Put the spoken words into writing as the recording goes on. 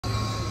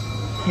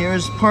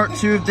Here's part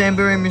 2 of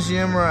Danbury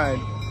Museum ride.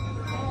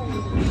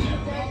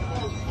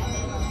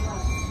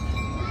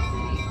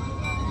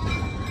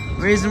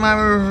 The reason why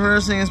we're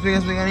reversing is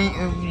because we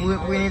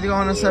need to go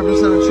on a separate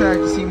set of track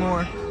to see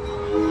more.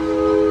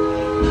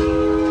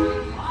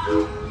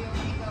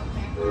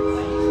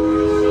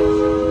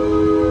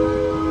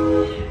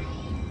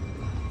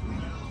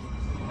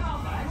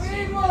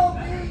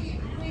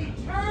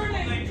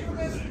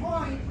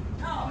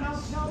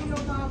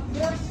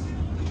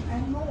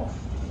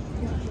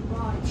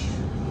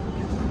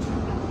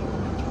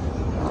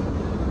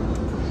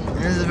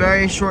 This is a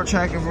very short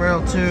track of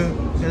rail too,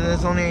 because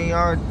it's only a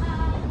yard.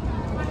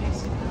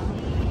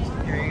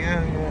 Here you go.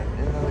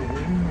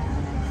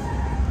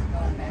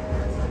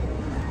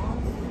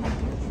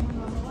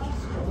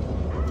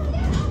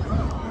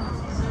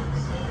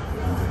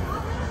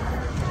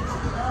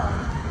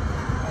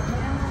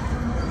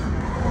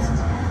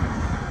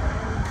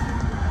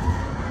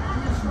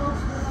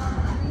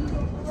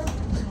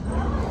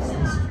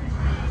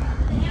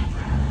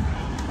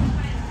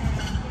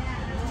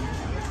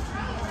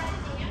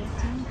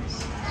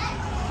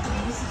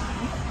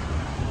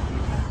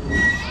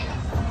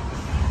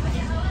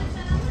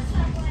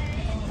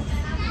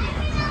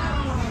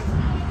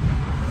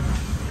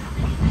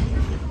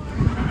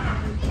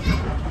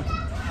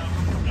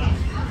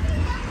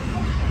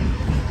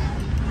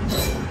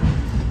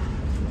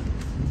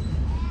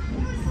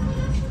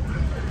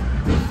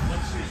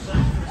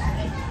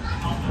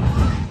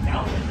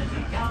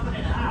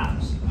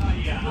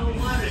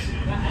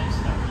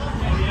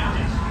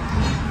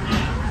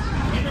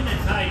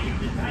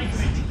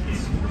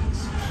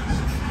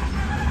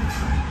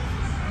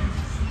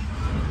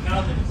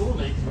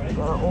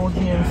 Got an old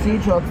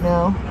GMC truck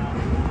now.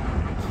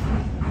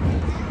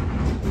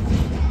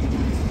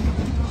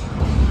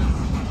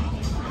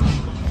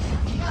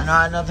 I know it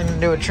had nothing to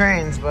do with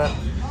trains, but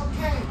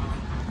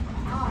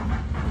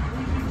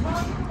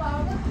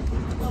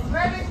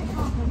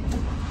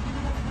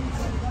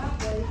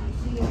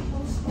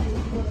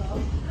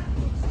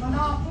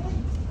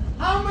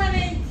how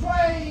many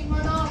play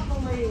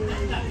Monopoly?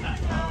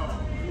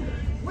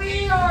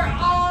 We are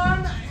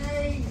on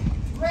a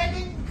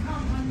Reading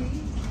Company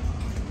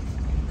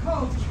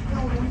coach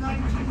built in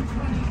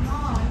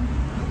 1929.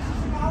 This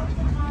is about the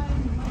time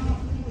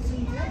Monopoly was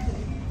invented.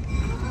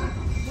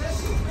 This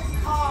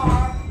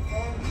car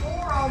and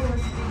 4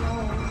 others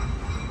below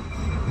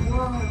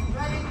were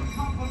Reading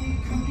Company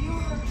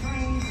commuter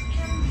trains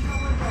in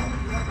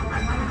Philadelphia from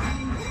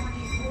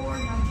 1924,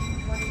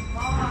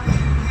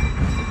 1925.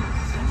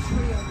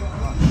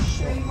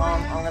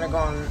 Mom, I'm gonna go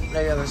on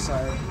the other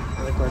side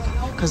really quick,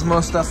 because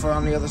most stuff are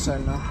on the other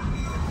side now.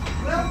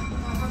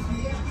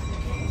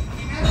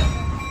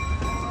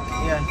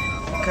 Yeah,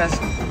 because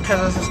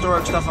there's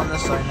historic stuff on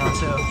this side now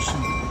too.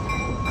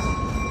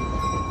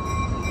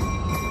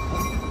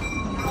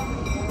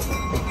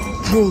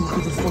 Oh, look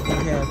at the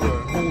fucking cat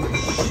there. Holy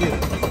shit.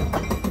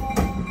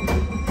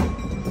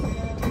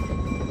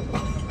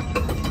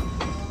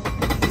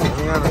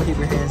 Remember, keep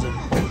your hands in.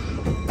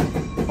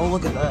 Oh,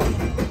 look at that.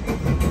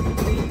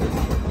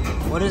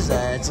 What is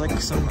that? It's like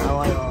some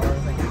LIR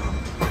thing.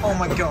 Oh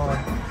my god.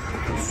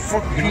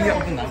 Fuck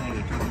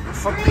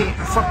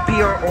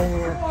PR. Oh,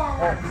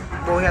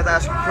 well, we have to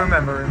ask.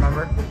 Remember.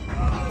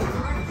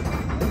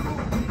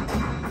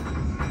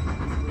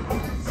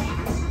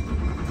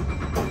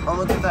 Oh,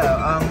 look at that.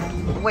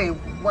 Wait,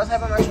 what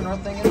type of Metro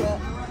North thing is that?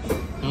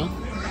 Huh?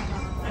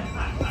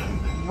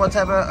 What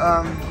type of,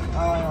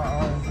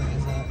 LIR thing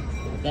is that?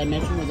 That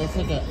Metro North, that's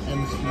like a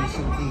MC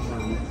something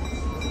from.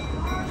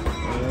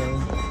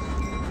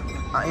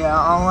 Yeah,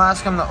 I'll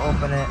ask him to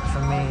open it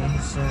for me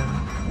soon.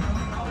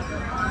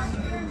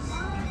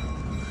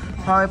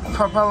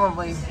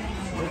 Probably. I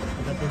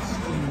got this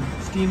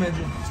steam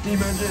engine.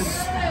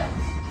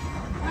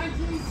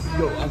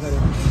 Yo, I got it.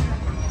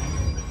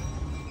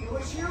 It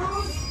was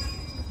used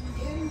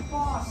in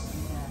Boston.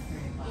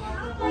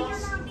 I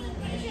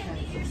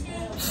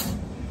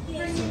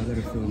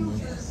gotta film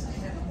this.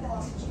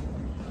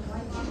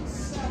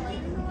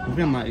 I'm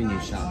putting my in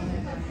your shop,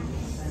 man.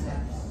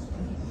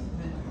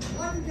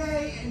 One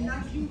day in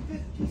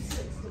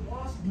 1956, the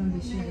Boston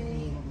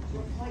Navy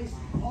replaced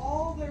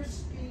all their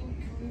steam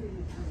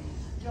commuter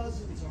trains,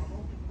 dozens of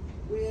them,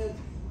 with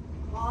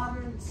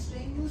modern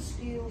stainless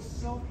steel,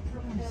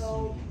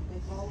 self-propelled, they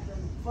called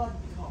them FUD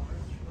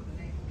cars for the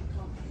name of the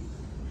company.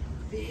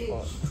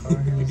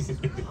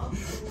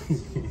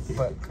 Big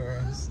Butt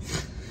cars.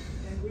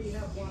 And we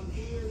have one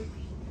here,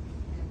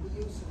 and we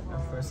use it. The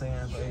first thing I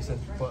thought you said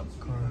butt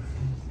car.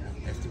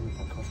 After we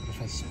fuck off, if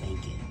I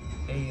spank it.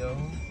 Hey yo,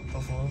 the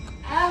fuck?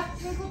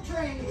 After the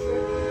train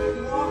trip,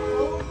 we walk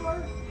over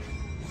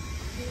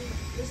to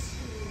this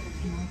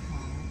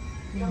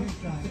young,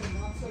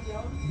 not so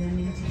young.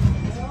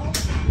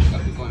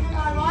 I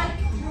like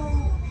to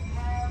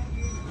have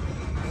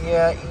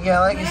Yeah,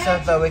 like you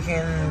said though, we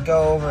can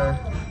go over.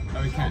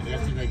 Oh, we can't. We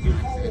have to like do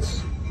like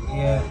this.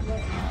 Yeah.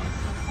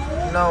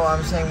 No,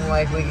 I'm saying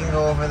like we can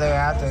go over there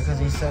after because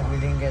he said we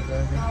didn't get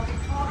there.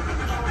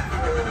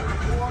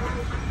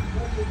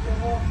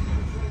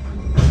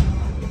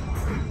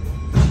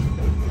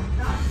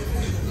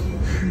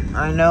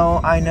 I know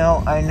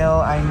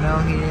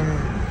he didn't.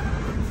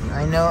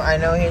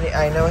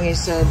 I know he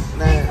said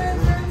that.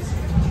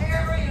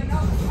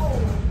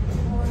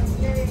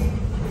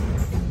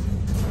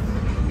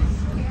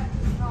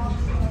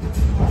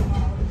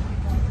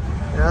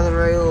 Now the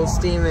very little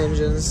steam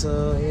engines,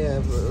 so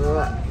yeah.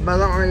 But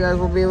don't worry, guys,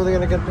 we'll be able to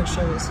get a good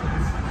picture of this.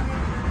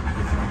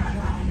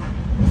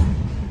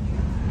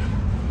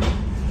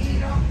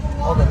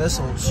 Look at this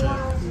old shit.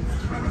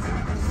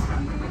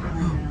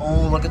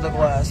 Oh, look at the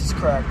glass, it's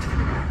cracked.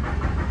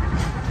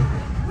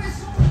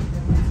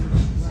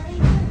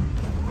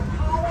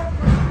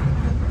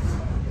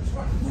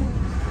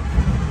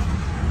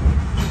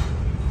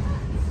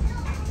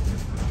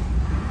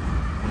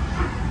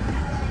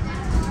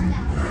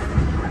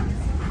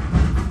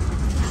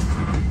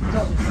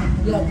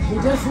 Yeah, we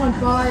just went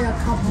by a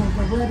couple of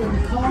the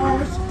red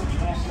cars.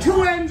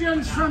 2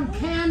 engines from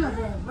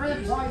Canada,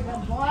 red, white,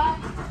 and black.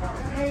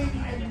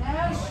 Canadian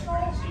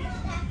National.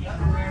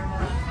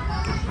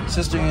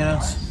 Sister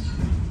units.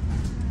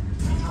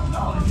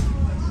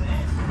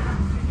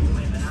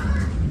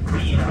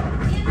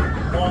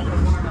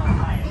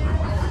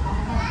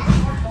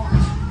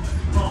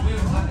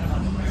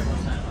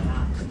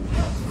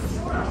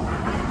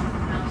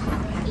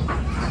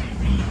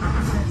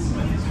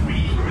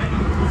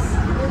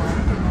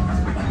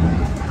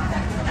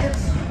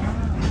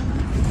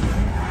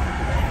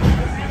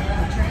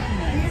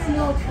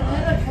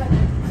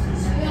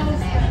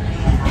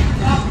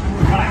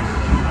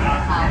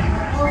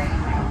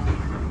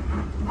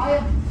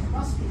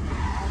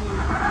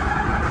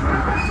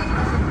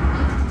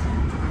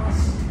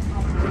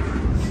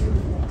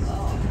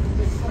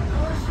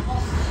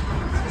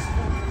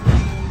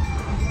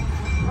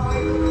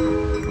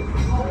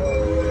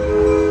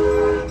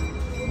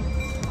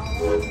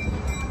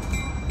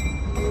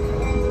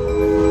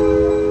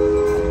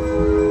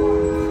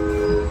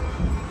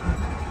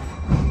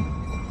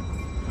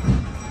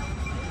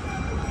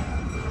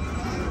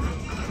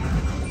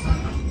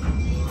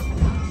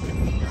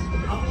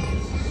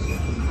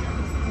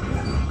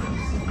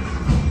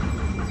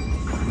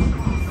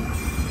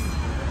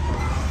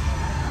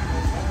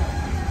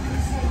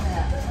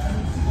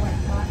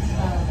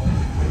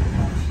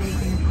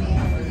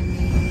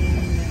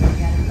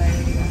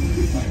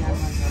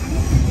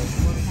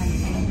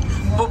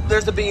 Boop,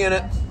 there's the B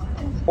unit.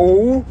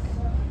 Oh,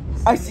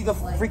 I see the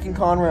freaking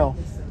Conrail.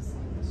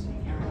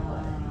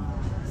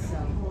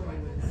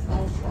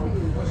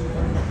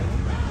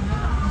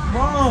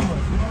 Mom,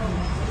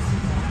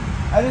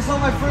 I just saw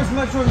my first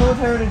Metro North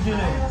Heritage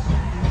unit.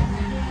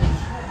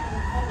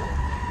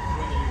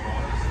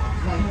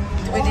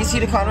 Wait, do you see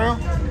the Conrail?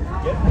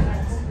 Yep.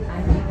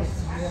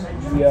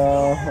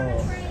 Yo.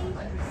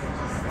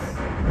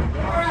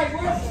 Alright,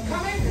 we're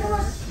coming to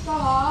a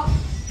stop.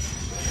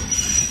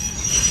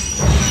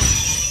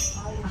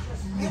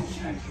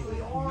 The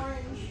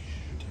orange.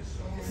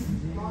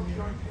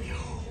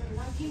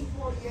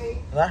 1948.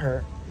 That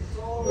hurt.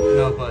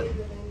 No, but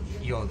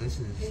yo, this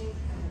is.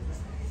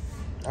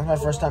 That's my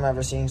first time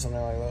ever seeing something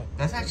like that.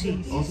 That's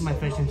actually also my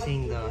first time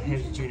seeing the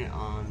Heritage unit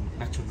on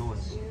Metro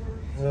North.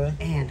 Really?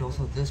 And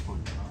also this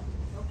one.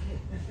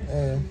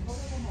 Yeah.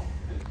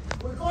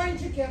 We're going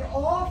to get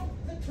off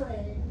the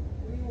train.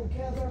 We will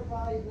gather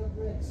by the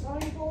red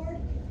signboard,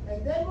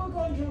 and then we're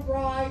going to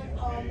ride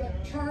on the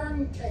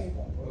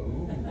turntable.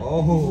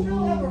 Oh.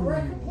 Still have a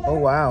record player. Oh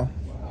wow.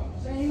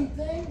 Same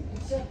thing,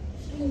 except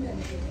steam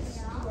engines.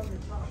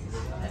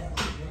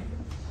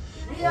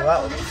 Well,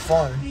 that was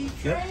fun.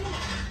 Yep.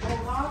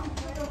 Along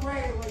to the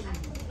railing.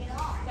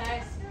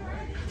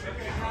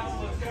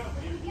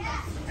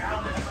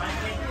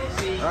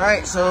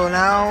 Alright, so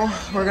now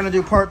we're gonna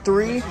do part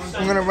 3.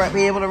 I'm gonna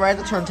be able to ride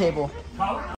the turntable.